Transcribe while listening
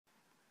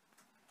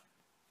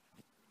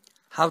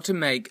How to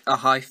make a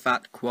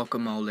high-fat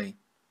guacamole.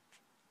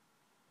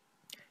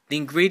 The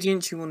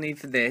ingredients you will need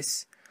for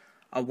this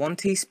are 1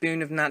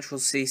 teaspoon of natural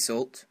sea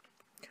salt,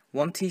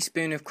 1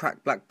 teaspoon of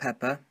cracked black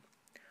pepper,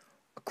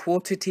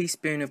 1/4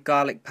 teaspoon of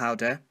garlic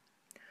powder,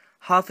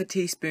 1/2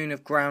 teaspoon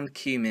of ground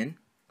cumin,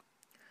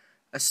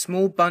 a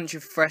small bunch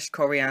of fresh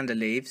coriander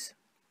leaves,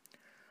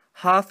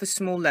 half a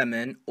small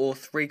lemon or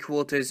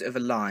 3/4 of a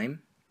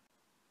lime,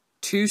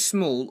 2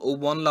 small or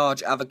 1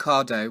 large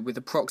avocado with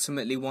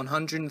approximately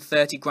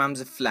 130 grams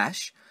of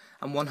flesh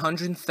and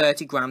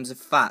 130 grams of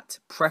fat,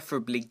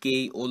 preferably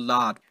ghee or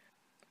lard.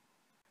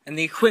 And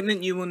the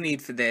equipment you will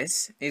need for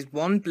this is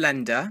 1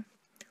 blender,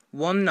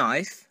 1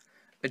 knife,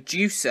 a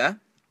juicer,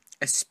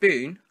 a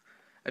spoon,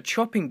 a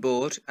chopping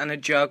board and a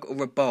jug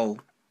or a bowl.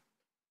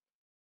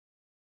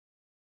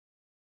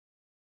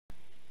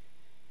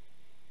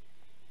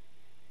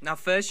 Now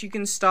first you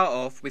can start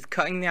off with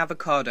cutting the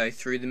avocado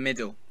through the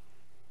middle.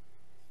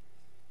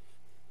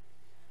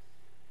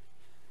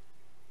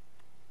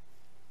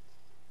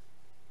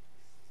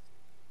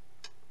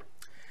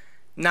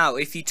 Now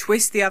if you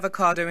twist the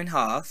avocado in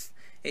half,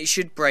 it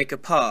should break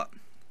apart.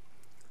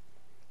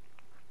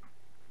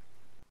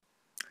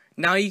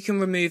 Now you can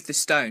remove the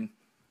stone.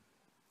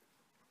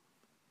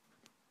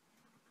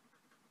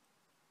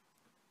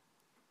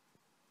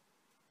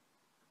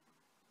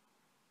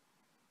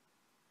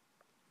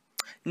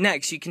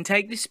 Next you can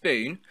take the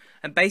spoon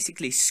and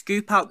basically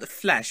scoop out the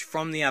flesh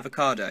from the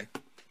avocado.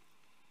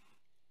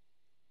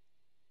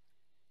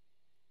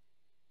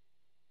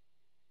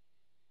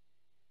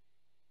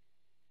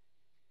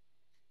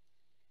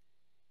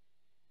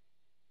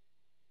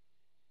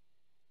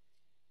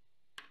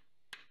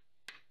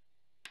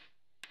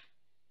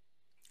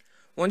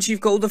 Once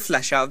you've got all the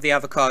flesh out of the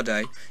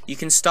avocado, you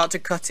can start to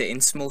cut it in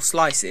small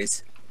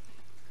slices.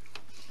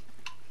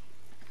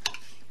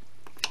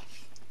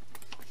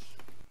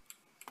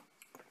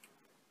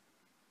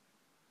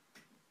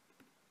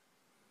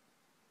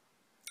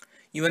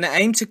 You want to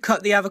aim to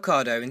cut the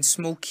avocado in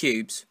small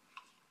cubes.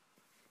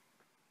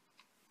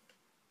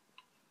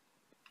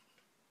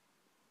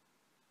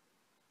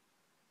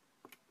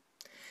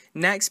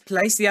 Next,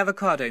 place the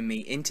avocado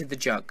meat into the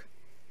jug.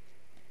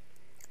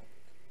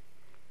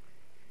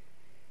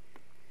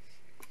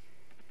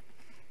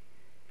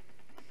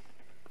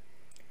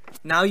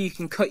 Now you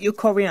can cut your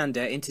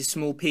coriander into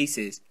small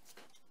pieces.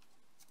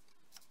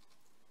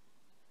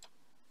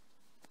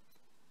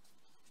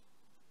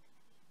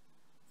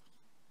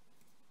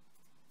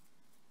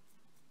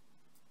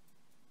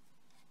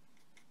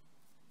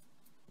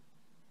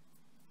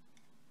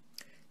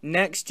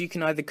 Next, you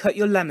can either cut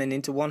your lemon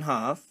into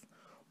 1/2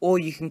 or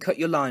you can cut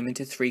your lime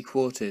into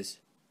 3/4.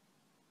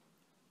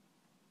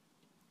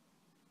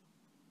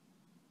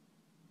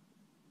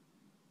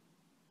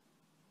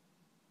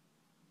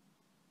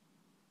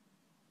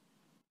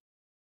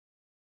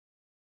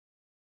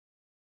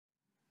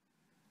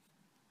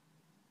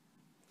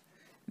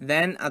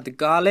 Then add the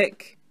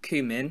garlic,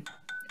 cumin,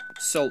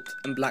 salt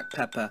and black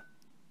pepper.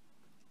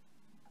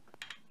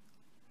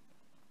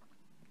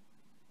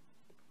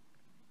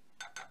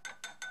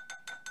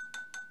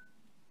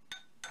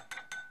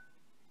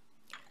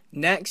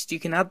 Next you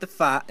can add the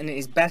fat, and it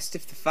is best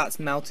if the fat's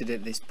melted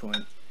at this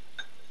point.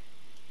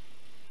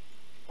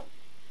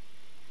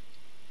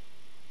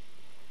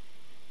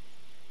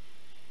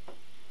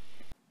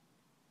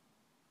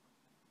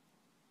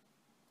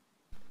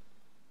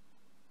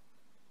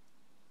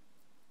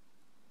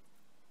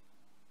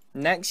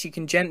 Next, you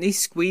can gently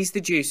squeeze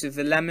the juice of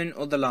the lemon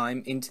or the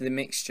lime into the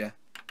mixture.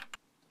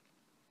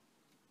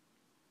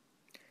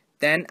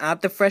 Then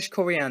add the fresh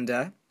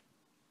coriander.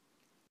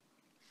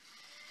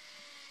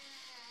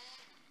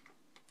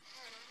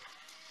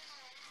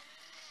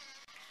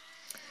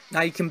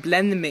 Now you can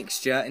blend the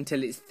mixture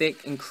until it's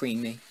thick and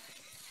creamy.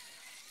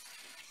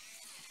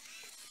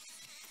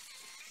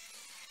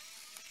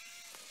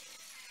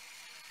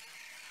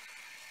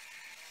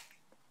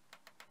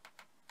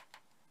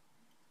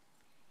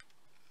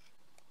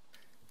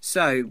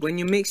 So, when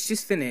your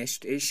mixture's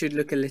finished, it should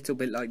look a little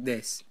bit like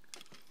this.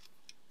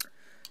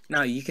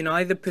 Now, you can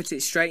either put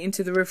it straight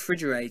into the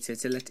refrigerator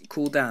to let it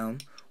cool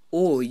down,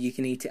 or you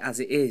can eat it as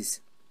it is.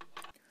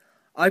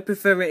 I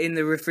prefer it in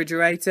the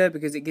refrigerator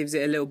because it gives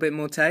it a little bit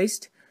more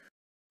taste.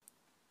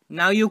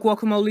 Now your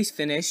guacamole's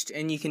finished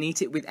and you can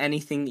eat it with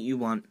anything that you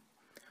want.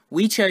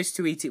 We chose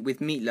to eat it with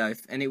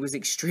meatloaf and it was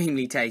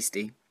extremely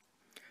tasty.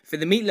 For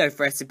the meatloaf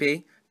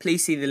recipe,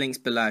 please see the links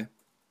below.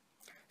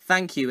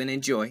 Thank you and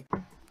enjoy.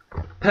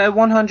 Per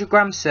 100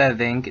 gram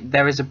serving,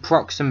 there is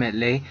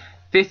approximately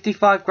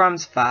 55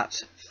 grams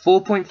fat,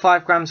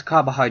 4.5 grams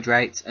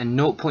carbohydrates and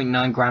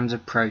 0.9 grams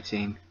of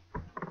protein.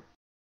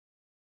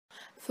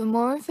 For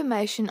more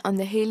information on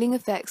the healing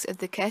effects of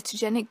the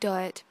ketogenic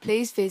diet,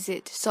 please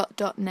visit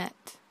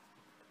sot.net.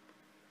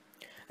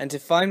 And to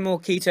find more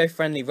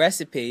keto-friendly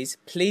recipes,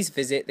 please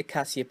visit the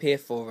Cassiopaea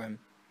forum.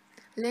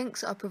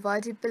 Links are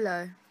provided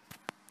below.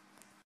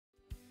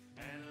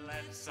 And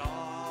let's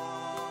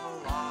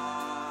all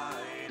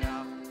light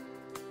up.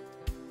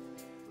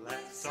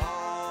 Let's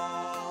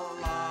all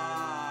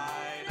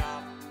light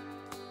up.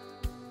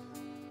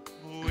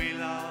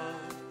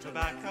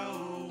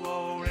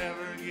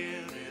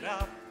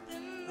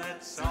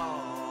 that's all